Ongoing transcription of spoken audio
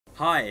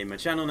Hi, my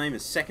channel name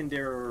is Second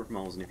Era of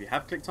Moles, and if you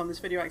have clicked on this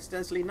video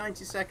accidentally,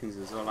 90 seconds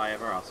is all I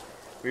ever ask.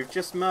 We've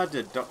just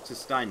murdered Dr.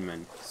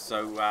 Steinman,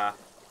 so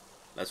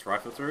let's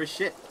rifle through his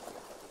shit.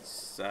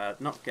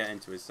 Let's not get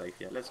into his safe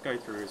yet. Let's go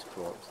through his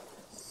corpse.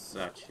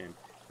 Search him.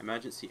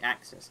 Emergency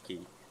access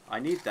key. I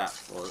need that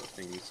for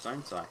things,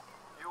 don't I?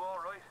 You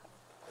alright?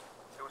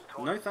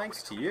 No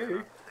thanks to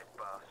you.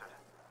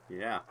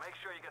 Yeah. Make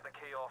sure you get the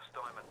key off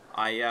Steinman.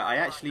 I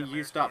actually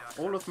used up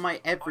all of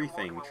my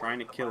everything trying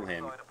to kill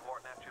him.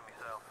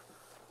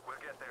 We'll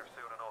get there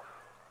soon enough.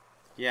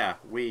 Yeah,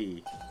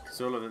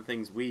 because all of the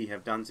things we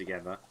have done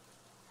together.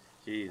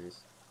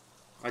 Jesus.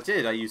 I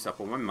did. I used up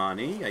all my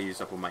money. I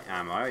used up all my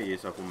ammo. I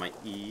used up all my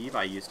Eve.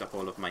 I used up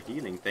all of my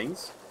healing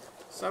things.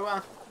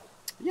 So,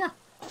 yeah.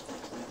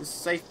 This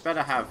safe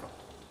better have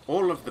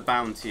all of the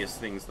bounteous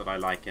things that I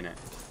like in it.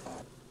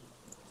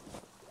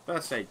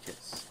 First aid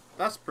kits.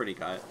 That's pretty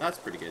good. That's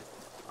pretty good.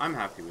 I'm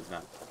happy with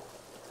that.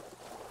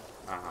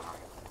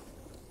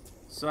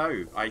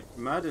 So, I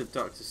murdered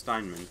Dr.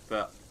 Steinman,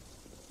 but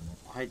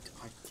I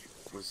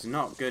was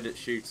not good at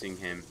shooting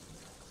him.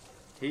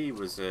 He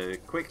was a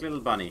quick little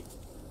bunny,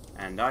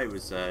 and I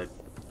was a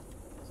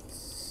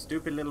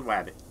stupid little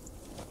rabbit.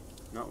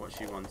 Not what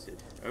she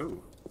wanted.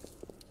 Oh.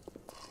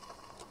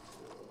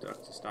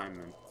 Dr.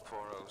 Steinman.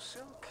 4-0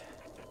 silk.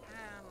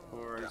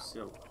 4-0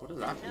 silk. What does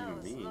that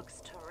even mean?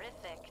 Looks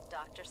terrific,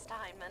 Dr.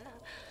 Steinman.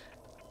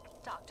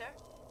 Doctor?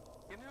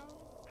 You know,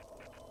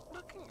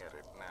 looking at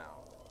it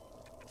now,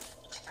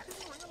 I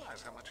didn't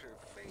realize how much her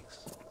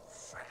face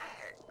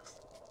sags.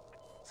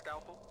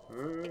 Scalpel?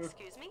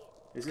 Excuse me?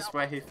 Is this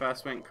where he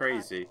first went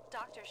crazy?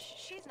 Doctor,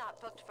 she's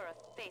not booked for a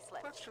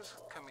facelift. Let's just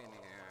come in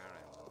here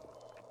and...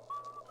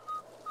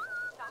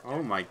 Doctor?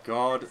 Oh my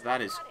god,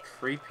 that is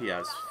creepy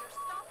as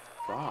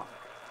fuck.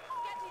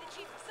 Get me the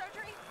chief of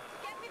surgery!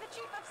 Get me the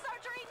chief of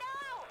surgery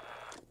now!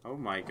 Oh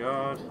my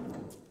god.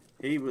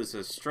 He was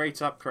a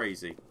straight up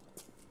crazy.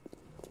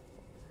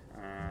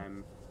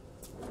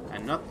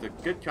 And not the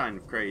good kind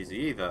of crazy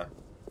either.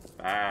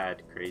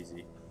 Bad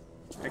crazy.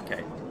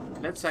 Okay,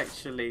 let's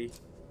actually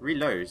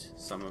reload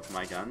some of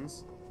my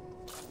guns.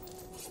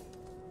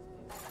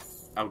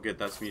 Oh good,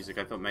 that's music.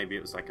 I thought maybe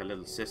it was like a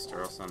little sister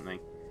or something.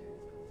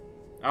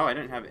 Oh, I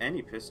don't have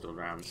any pistol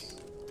rounds.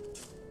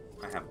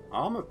 I have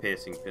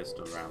armor-piercing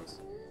pistol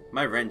rounds.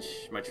 My wrench,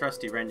 my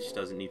trusty wrench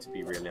doesn't need to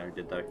be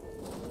reloaded though.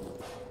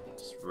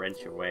 Just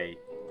wrench away.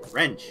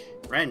 Wrench!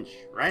 Wrench!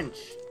 Wrench!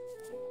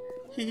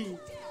 Hee.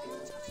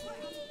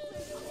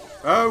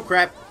 Oh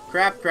crap!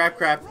 Crap! Crap!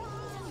 Crap!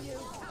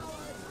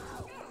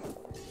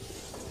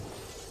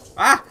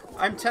 Ah!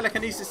 I'm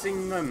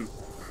telekinesising them!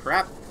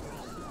 Crap!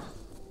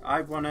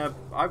 I want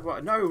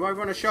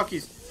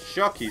shockies!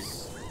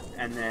 Shockies!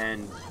 And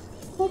then...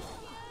 Whoop.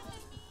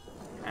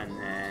 And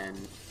then...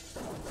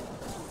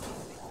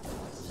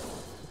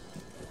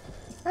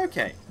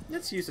 Okay,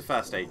 let's use a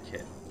first aid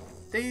kit.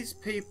 These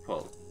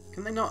people,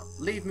 can they not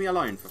leave me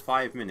alone for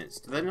 5 minutes?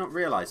 Do they not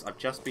realise I've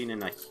just been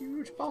in a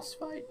huge boss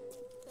fight?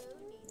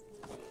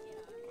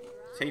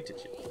 Potato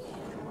chips.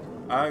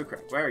 Oh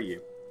crap, where are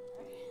you?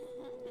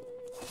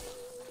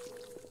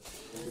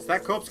 Is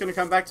that corpse going to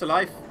come back to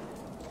life?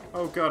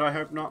 Oh god, I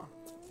hope not.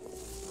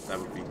 That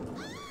would be...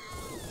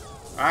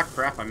 Ah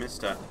crap, I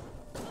missed her.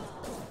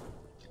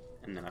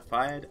 And then I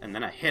fired, and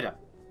then I hit her.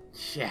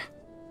 Yeah.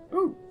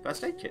 Ooh,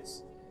 first aid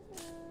kits.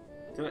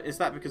 Is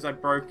that because I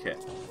broke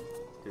it?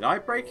 Did I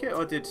break it,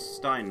 or did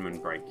Steinman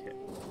break it?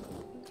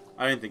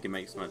 I don't think it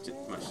makes much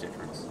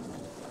difference.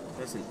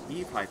 There's an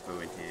Eve hypo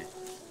in here.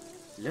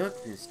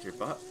 Look, Mr.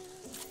 Butt.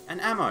 And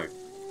ammo.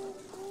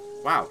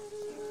 Wow.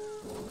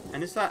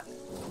 And is that...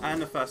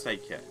 And a first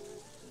aid kit.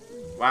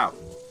 Wow.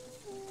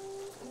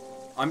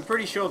 I'm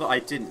pretty sure that I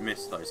didn't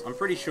miss those. I'm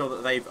pretty sure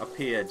that they've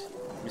appeared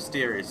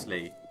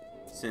mysteriously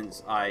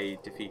since I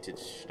defeated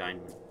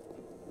Steinman.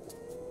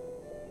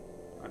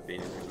 I've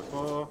been in here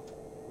before.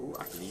 Ooh,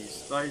 I can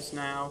use those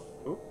now.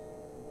 Ooh.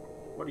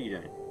 What are you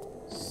doing?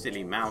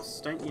 Silly mouse,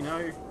 don't you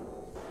know?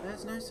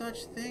 There's no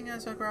such thing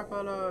as a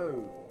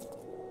grappolo.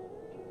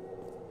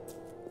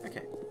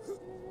 Okay.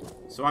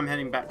 So I'm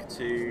heading back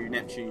to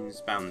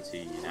Neptune's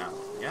bounty now,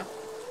 yeah?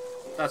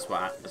 That's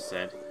what Atlas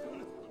said.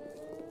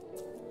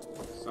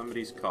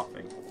 Somebody's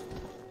coughing.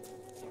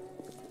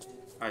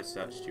 I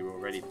searched you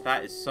already.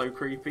 That is so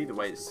creepy, the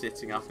way it's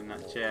sitting up in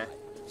that chair.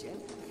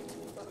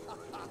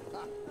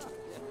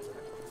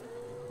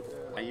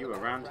 Are you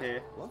around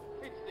here?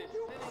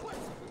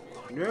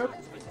 Nope.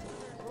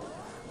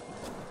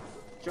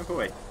 Jump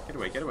away. Get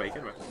away, get away,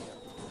 get away.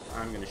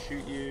 I'm gonna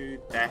shoot you.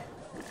 There.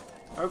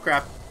 Oh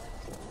crap.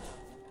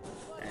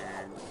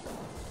 And...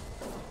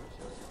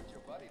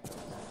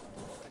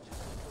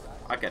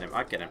 I get him,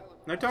 I get him.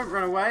 No, don't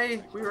run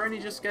away. We were only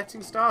just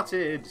getting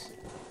started.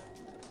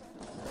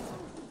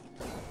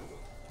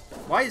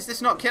 Why is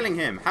this not killing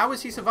him? How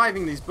is he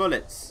surviving these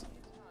bullets?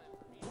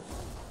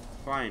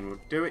 Fine, we'll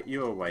do it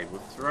your way.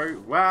 We'll throw...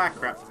 Wah,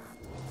 crap.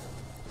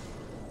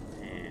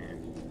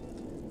 And...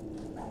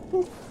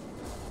 Whoop.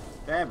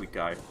 There we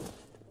go.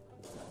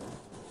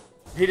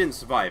 He didn't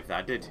survive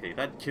that, did he?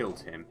 That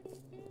killed him.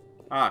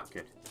 Ah,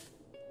 good.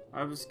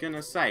 I was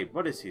gonna say,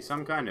 what is he?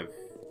 Some kind of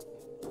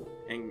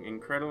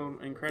incredible?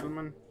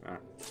 Ah.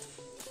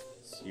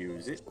 Let's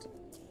use it.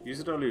 Use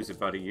it or lose it,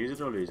 buddy. Use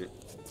it or lose it.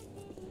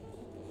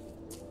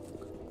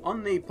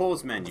 On the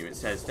pause menu, it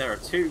says there are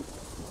two.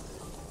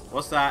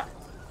 What's that?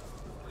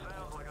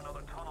 Sounds like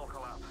another tunnel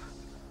collapse.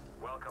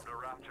 Welcome to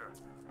Rapture,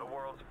 the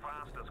world's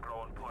fastest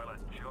growing pilot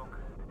junk.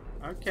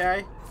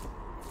 Okay.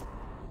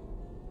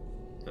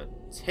 The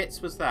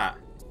tits was that?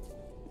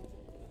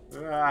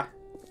 Ah.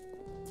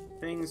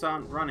 Things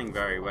aren't running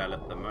very well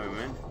at the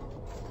moment.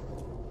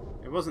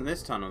 It wasn't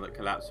this tunnel that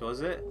collapsed,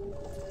 was it?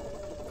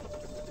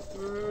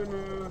 Oh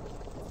no.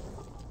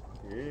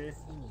 Yeah.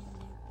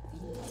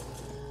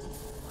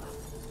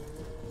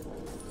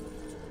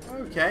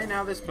 Okay,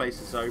 now this place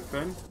is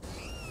open.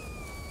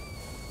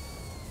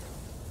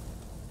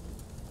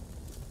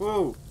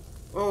 Whoa!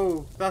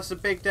 Oh, that's a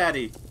big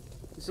daddy.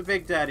 It's a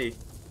big daddy.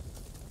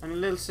 And a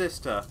little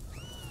sister.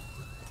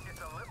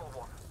 It's a little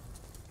one.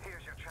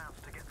 Here's your chance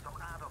to get some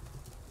Adam.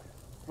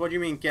 What do you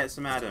mean, get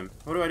some Adam?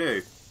 What do I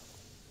do?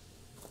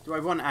 Do I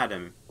want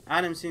Adam?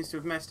 Adam seems to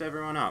have messed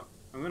everyone up.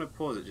 I'm going to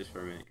pause it just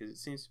for a minute, because it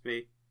seems to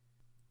be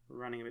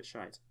running a bit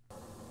shite.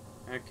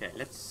 Okay,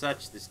 let's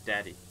search this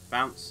daddy.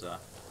 Bouncer.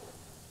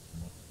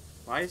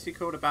 Why is he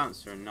called a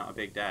bouncer and not a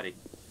big daddy?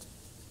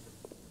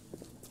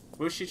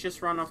 Will she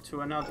just run off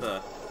to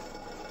another?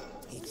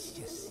 It's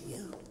just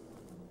you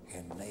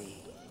and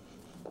me.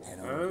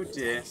 And Oh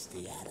dear.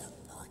 the Adam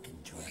I can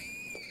drink.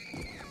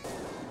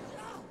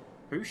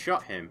 Who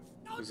shot him?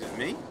 Was it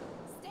me?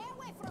 Stay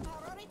away from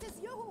her, or it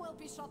is you who will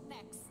be shot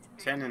next.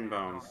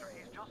 Tenenbaum.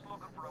 He's just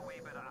looking for a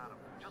wee bit of Adam,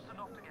 just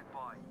enough to get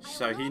by.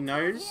 So he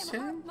knows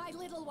him? My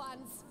little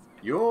ones.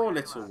 Your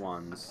little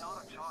ones.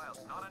 Not a child,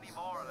 not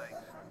anymore, it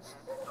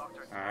ain't.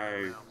 Doctor,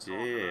 Oh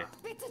dear.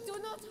 Bitte do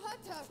not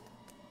hurt her.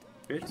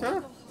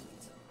 Bitter?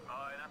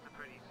 aye, that's a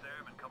pretty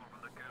sermon coming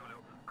from the ghoul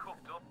who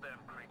cooked up them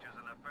creatures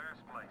in the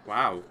first place.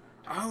 Wow.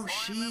 Oh,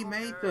 she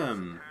made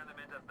them. Turn them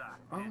into that.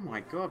 Oh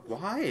my god,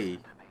 why? Me,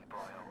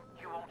 boyo.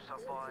 You won't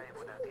survive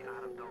without the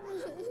Adam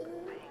those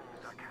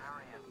things are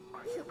carrying.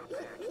 Are you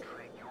prepared to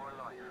trade your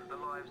life, the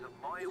lives of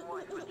my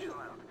wife and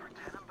child, for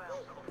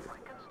Tenenbaum's little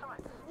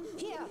Frankenstein?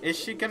 Here. Is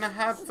she gonna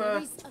have There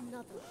is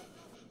another.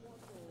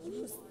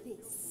 Use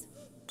this.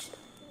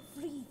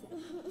 Free them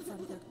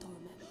from their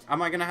torment.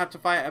 Am I gonna have to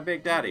fight a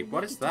big daddy?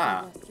 What is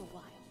that? Worth your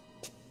while.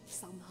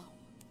 Somehow.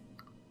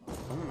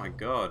 Oh my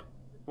god.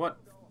 What?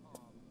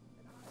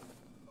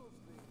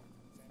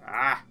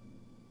 Ah!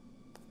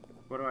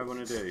 What do I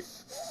want to do?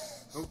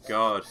 Oh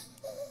god.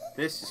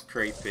 This is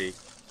creepy.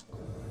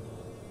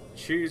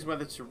 Choose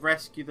whether to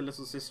rescue the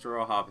little sister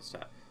or harvest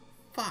her.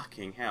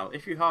 Fucking hell.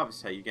 If you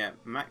harvest her, you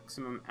get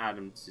maximum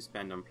Adam to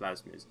spend on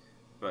plasmids.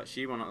 But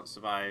she will not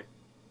survive.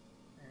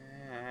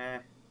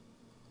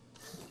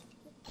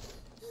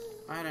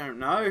 I don't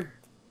know.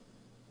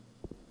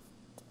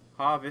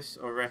 Harvest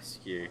or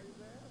rescue?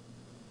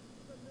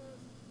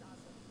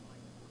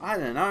 I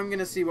don't know. I'm going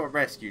to see what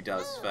rescue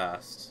does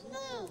first.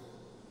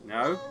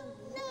 No?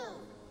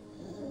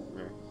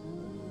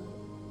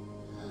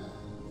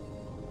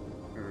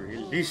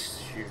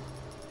 Release you.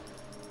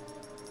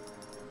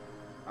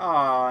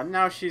 Ah,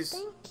 now she's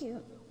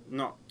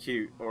not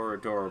cute or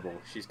adorable.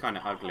 She's kind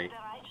of ugly. The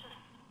righteous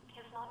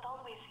is not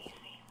always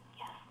easy.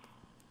 Yes.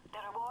 The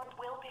reward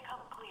will become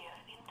clear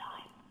in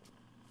time.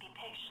 Be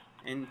patient.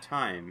 In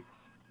time.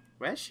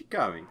 Where's she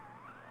going?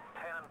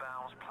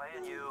 Tenenbaum's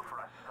playing you for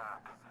a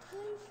sap.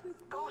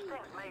 Those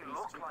things may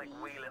look like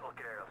wee little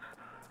girls,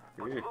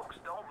 but Ew. looks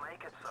don't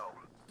make it so.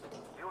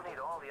 You'll need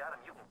all the Adam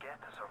you can get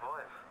to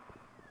survive.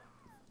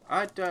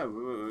 I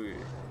don't.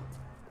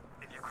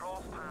 If you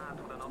cross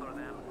paths with another of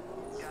them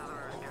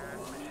gatherers,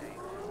 guards,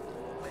 machines,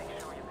 make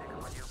sure you pick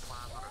up a new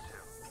plant or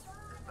two.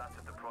 That's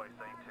if the price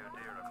ain't too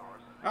dear, of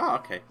course. Oh,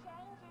 okay.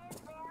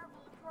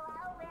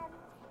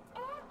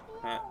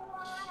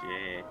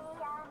 Shit.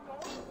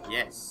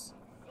 Yes.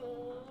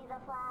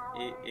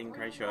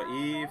 Increase your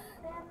Eve.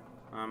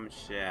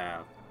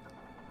 Shell.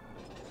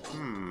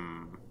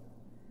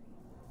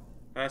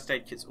 First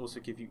aid kits also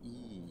give you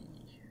E.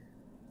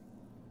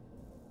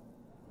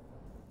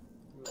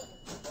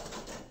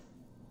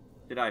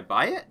 Did I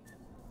buy it?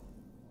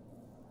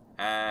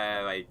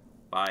 I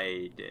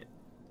buyed it.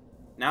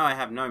 Now I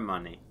have no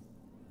money.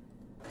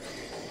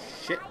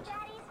 Shit.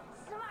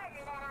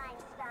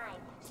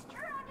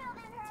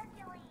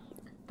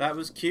 That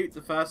was cute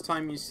the first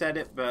time you said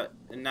it, but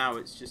now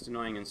it's just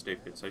annoying and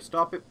stupid. So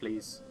stop it,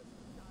 please.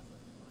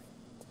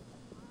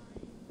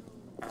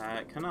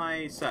 Can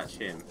I search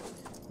him?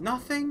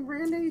 Nothing,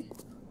 really?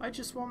 I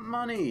just want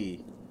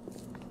money.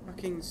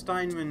 Fucking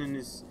Steinman and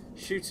his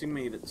shooting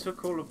me that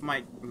took all of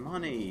my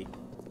money.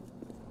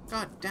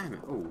 God damn it.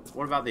 Oh,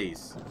 what about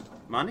these?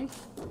 Money?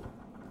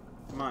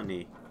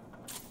 Money.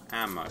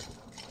 Ammo.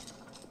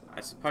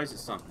 I suppose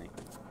it's something.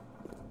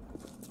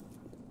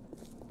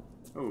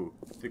 Oh,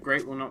 the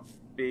great will not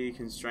be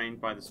constrained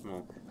by the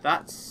small.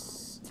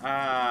 That's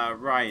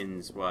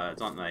Ryan's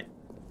words, aren't they?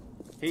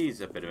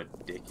 He's a bit of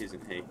a dick,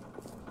 isn't he?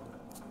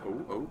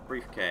 Oh,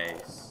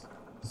 briefcase.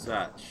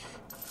 Search.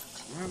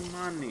 No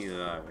money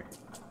though.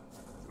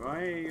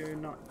 Why are you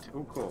not...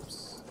 Oh,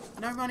 corpse.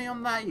 No money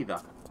on that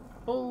either.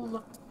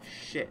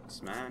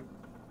 Bullshit, man.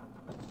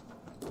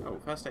 Oh,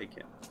 first aid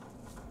kit.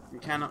 You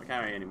cannot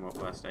carry any more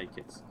first aid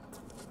kits.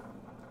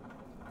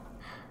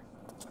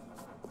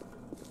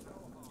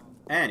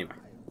 Anyway.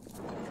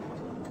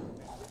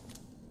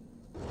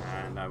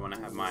 And I want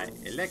to have my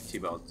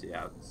Electribolty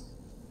out.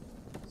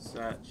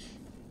 Search.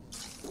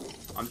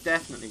 I'm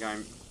definitely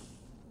going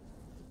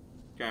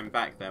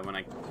back there when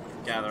I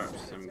gather up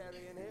some...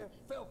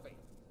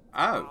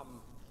 Oh!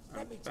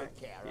 I'm back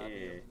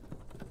here.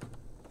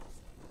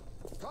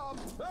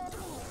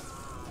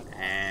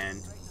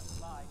 And...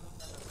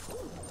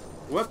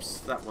 Whoops,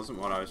 that wasn't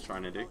what I was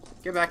trying to do.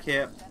 Get back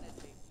here.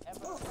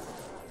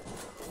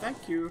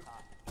 Thank you.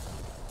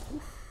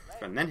 Oof.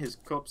 And then his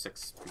corpse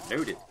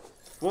exploded.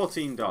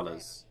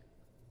 $14.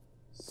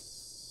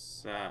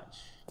 Search.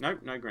 Nope,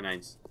 no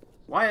grenades.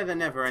 Why are there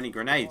never any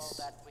grenades?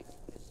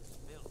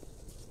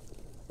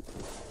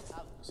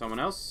 Someone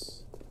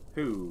else?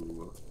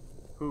 Who?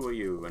 Who are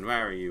you? And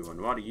where are you? And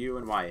what are you?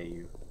 And why are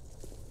you?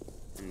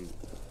 And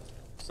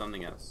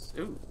something else.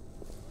 Ooh.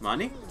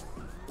 Money?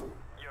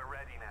 You're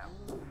ready now.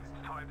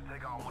 It's time to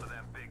take on one of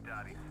them big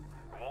daddies.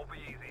 It won't be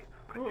easy,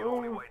 but it's the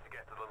only way to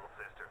get the little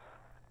sisters.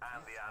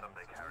 And the atom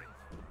they carry.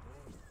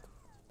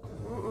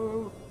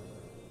 Uh-oh.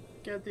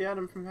 Get the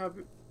atom from her...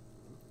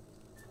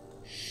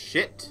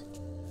 Shit.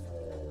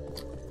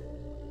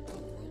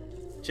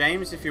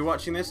 James, if you're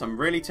watching this, I'm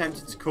really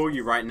tempted to call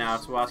you right now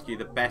to ask you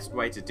the best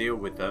way to deal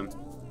with them.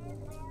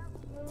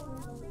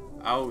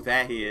 Oh,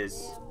 there he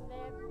is.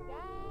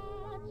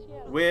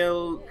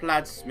 Will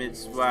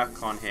Pladsmids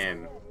work on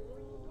him?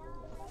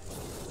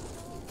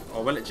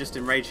 Or will it just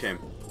enrage him?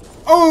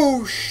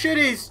 Oh,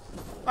 shitties!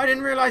 I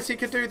didn't realise he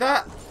could do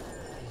that.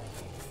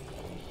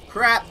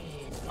 Crap.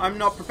 I'm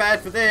not prepared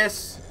for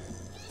this.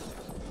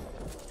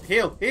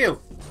 Heal, heal.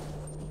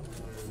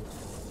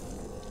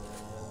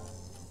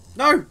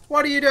 No,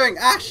 what are you doing?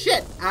 Ah,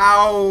 shit.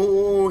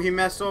 Ow, he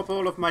messed up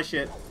all of my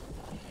shit.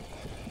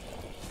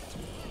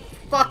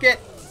 Fuck it.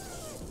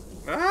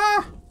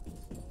 Ah.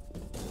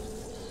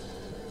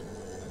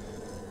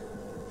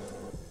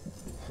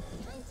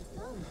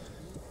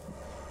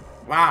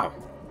 Wow.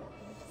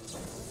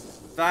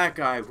 That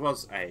guy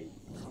was a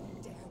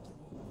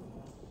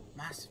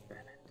massive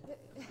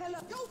villain.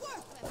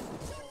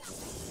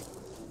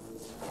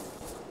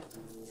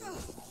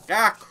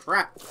 Ah,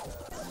 crap.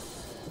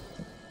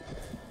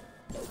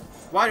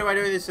 Why do I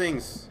do these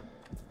things?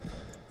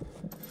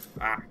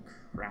 Ah,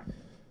 crap.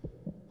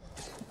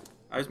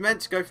 I was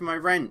meant to go for my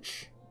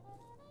wrench.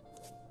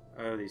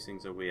 Oh, these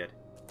things are weird.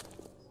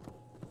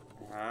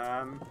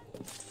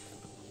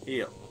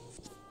 Heal.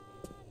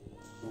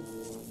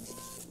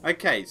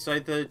 Okay, so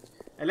the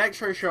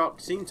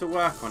electroshock seemed to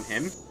work on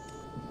him.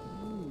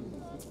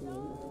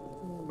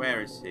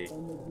 Where is he?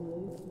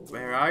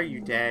 Where are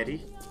you,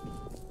 Daddy?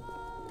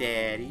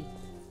 Daddy?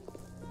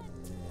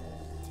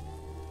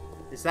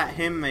 Is that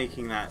him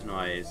making that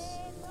noise?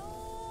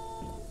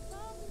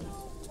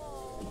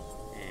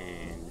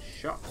 And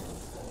shot.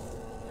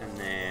 And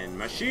then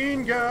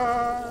machine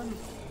gun!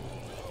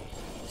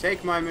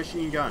 Take my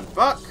machine gun.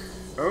 Fuck!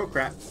 Oh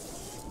crap.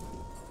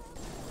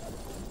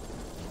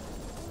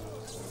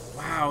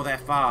 Wow, they're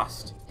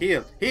fast.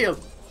 Heal, heal!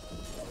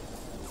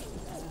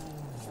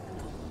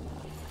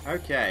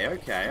 Okay,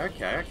 okay,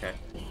 okay, okay.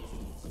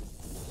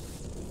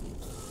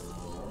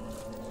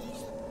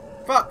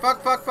 Fuck,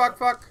 fuck, fuck, fuck,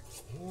 fuck!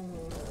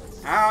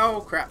 Ow,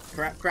 crap,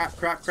 crap, crap,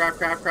 crap, crap,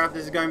 crap, crap,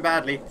 this is going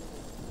badly.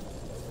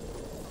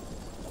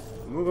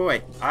 Move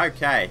away.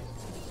 Okay.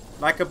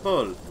 Like a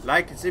bull.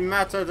 Like the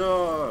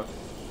matador.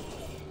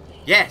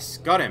 Yes,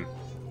 got him.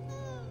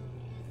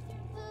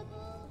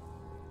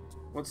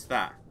 What's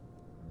that?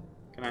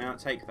 Can I not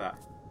take that?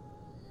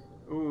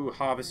 Ooh,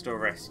 harvest or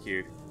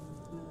rescue.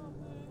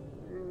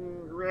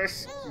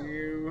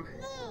 Rescue.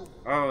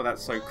 Oh,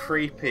 that's so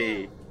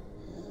creepy.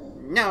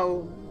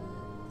 No.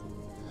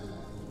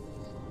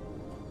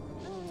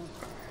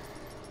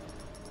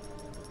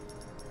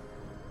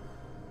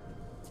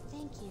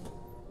 Thank you.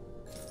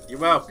 You're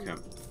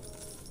welcome.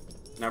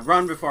 Now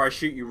run before I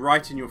shoot you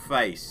right in your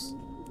face.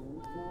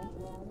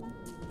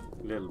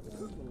 Little...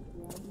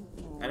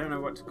 I don't know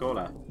what to call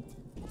her.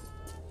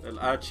 Little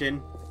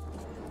urchin.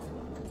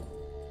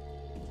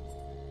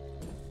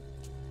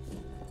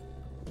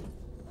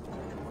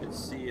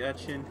 Let's see,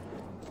 urchin.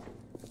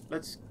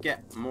 Let's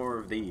get more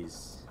of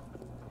these.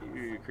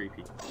 Ooh,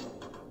 creepy.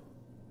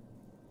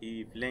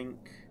 Eve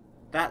Link.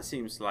 That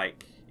seems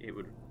like it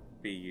would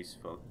be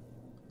useful.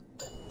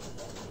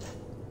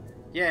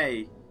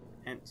 Yay!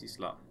 Empty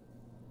slot.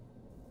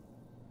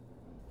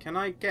 Can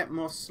I get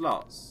more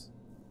slots?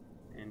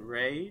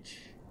 Enrage.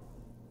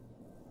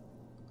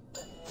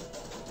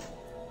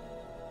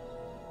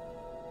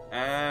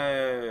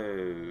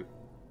 Oh.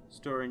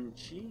 Store in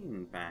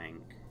gene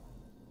bank.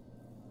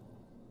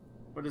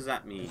 What does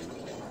that mean?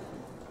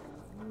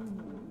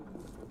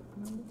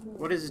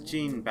 What is a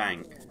gene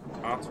bank?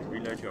 How to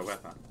reload your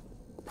weapon.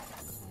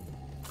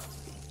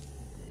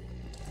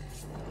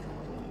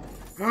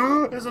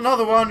 There's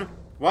another one!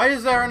 Why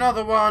is there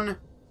another one?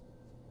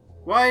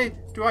 Why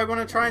do I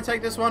want to try and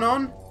take this one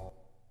on?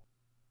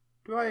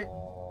 Do I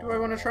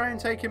want to try and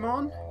take him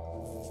on?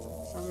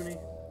 How many?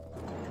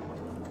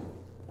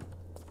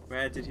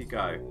 Where did he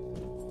go?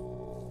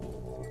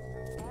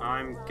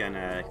 I'm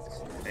gonna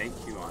take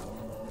you on.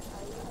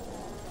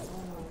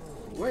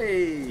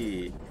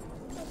 Whee!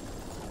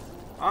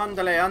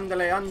 Andale,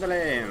 andale,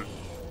 andale!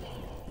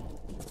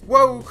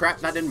 Whoa, crap,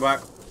 that didn't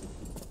work.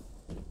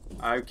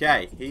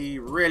 Okay, he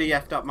really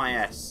effed up my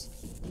S.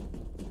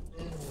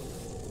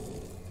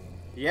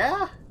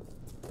 Yeah?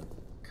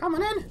 Come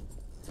on in.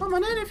 Come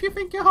on in if you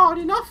think you're hard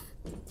enough.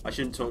 I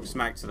shouldn't talk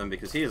smack to them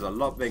because he is a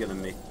lot bigger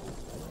than me.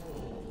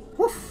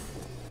 Woof.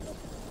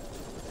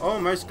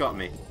 Almost got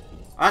me.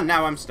 And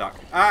now I'm stuck.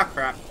 Ah,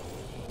 crap.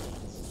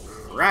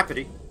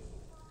 Crappity.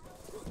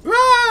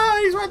 Ah,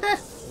 he's right there.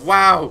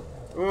 Wow.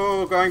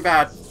 Oh, going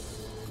bad.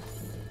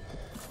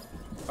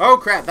 Oh,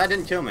 crap. That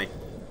didn't kill me.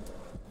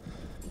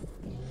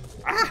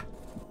 Ah!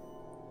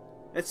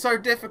 It's so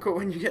difficult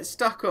when you get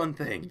stuck on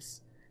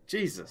things.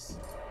 Jesus.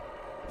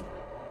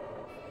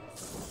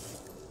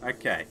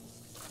 Okay.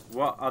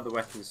 What other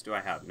weapons do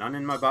I have? None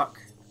in my buck.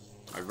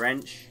 My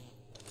wrench.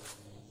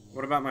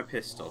 What about my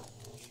pistol?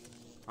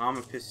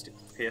 Armor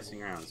piercing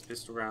rounds.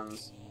 Pistol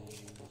rounds.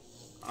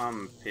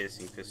 Armor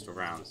piercing pistol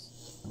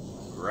rounds.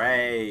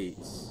 Great.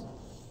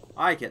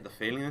 I get the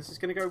feeling this is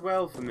going to go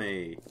well for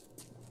me.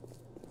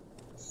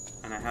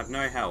 And I have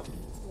no health.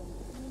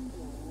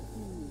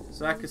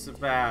 Circus of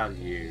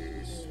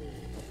values.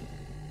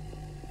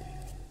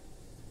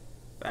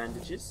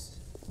 Bandages.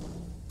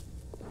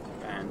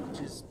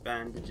 Bandages,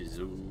 bandages.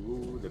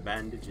 Ooh, the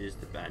bandages,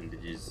 the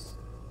bandages.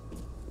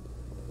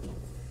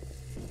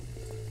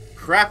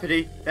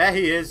 Crappity! There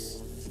he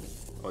is!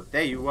 Or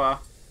there you are.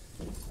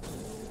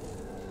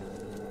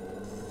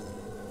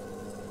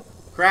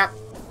 Crap!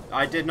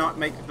 I did not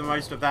make the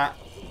most of that.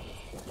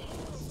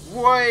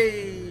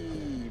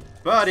 Way!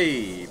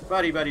 Buddy!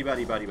 Buddy, buddy,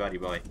 buddy, buddy, buddy,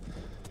 boy.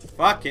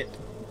 Fuck it.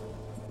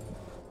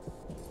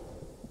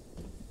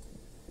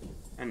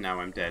 And now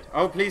I'm dead.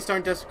 Oh, please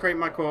don't desecrate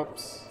my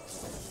corpse.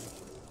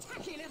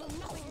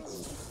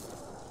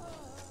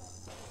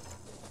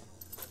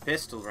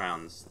 Pistol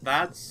rounds.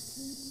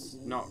 That's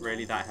not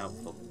really that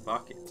helpful.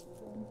 Fuck it.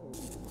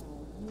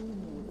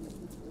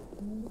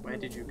 Where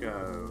did you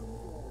go?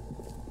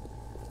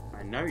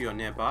 I know you're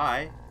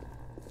nearby.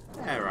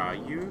 Where are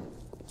you?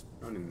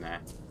 Not in there.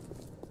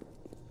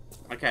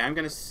 Okay, I'm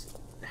gonna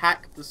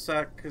hack the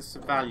circus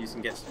of values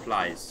and get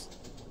supplies.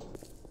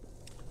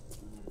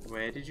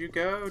 Where did you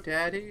go,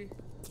 Daddy?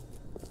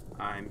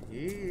 I'm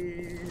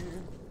here.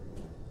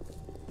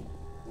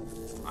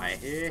 I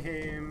hear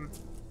him.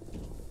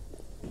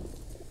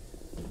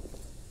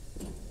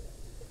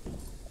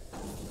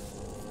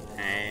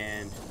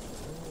 And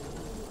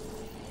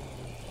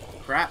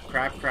crap,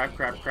 crap, crap,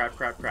 crap, crap,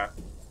 crap, crap.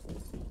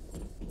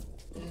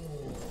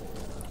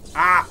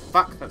 Ah,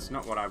 fuck, that's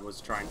not what I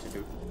was trying to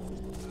do.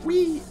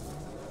 Whee!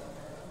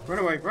 Run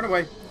away, run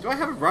away. Do I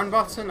have a run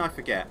button? I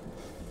forget.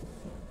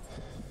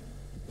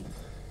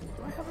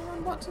 Do I have a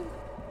run button?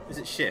 Is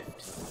it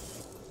shift?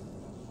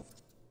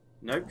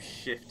 Nope,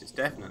 shift. It's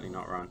definitely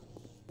not run.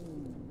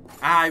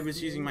 Ah, I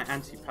was using my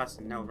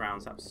anti-personnel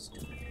rounds. That was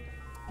stupid.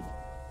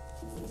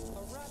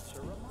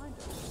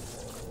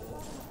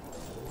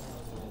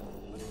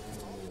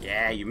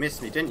 Yeah, you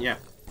missed me, didn't you?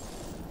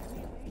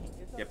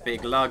 You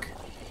big lug.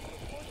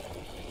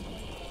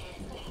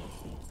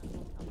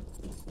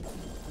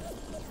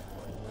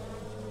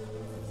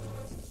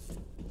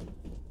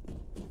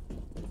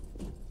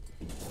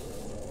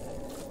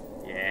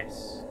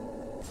 Yes.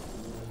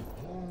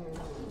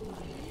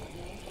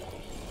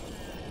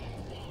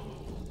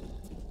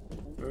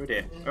 Oh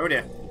dear. Oh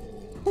dear.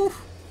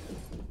 Woof.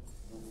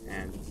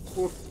 And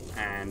woof.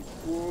 And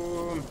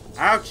boom.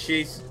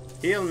 Ouchies.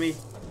 Heal me.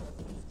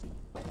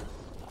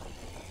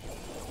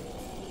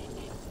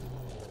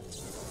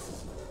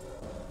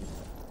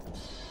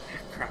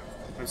 Crap.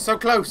 I'm so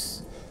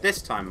close.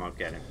 This time I'll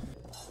get him.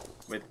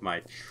 With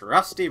my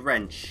trusty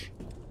wrench.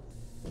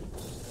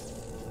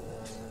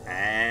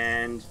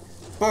 And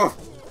poof.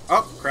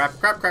 Oh, crap,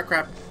 crap, crap,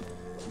 crap.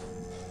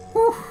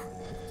 Whew.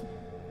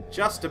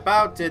 Just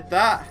about did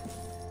that.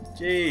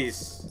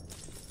 Jeez.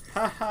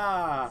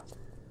 Haha.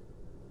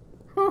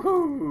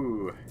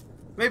 Woohoo.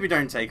 Maybe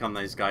don't take on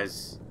those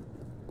guys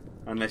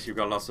unless you've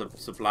got lots of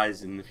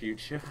supplies in the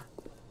future.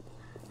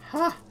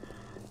 Ha.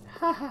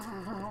 Ha ha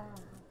ha.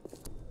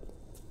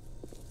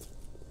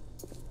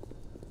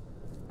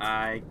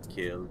 I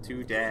killed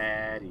 2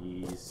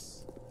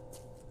 daddies.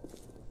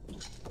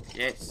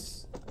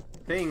 Yes.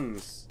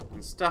 Things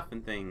and stuff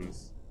and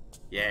things.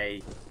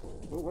 Yay.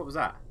 Oh, what was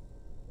that?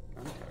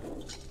 Okay.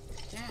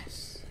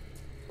 Yes.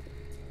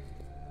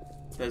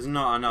 There's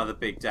not another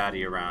big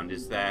daddy around,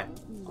 is there?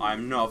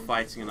 I'm not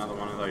fighting another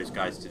one of those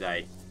guys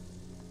today.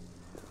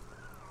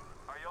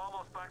 Are you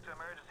almost back to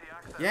emergency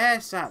access?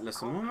 Yes,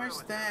 Atlas, I'm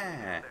almost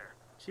there.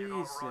 You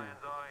got Jeez.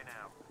 Ryan's eye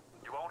now.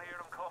 You won't hear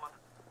them coming,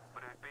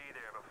 but it'll be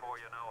there before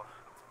you know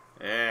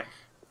it.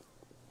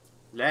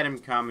 Let him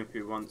come if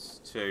he wants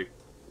to.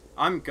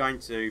 I'm going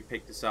to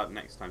pick this up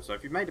next time. So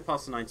if you've made it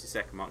past the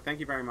 90-second mark, thank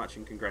you very much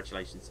and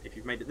congratulations. If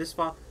you've made it this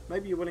far,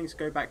 maybe you're willing to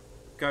go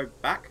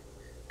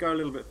a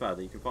little bit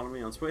further. You can follow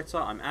me on Twitter.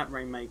 I'm at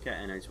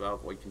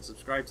RainmakerNO12, or you can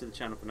subscribe to the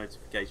channel for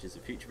notifications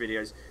of future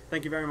videos.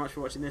 Thank you very much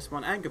for watching this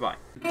one, and goodbye.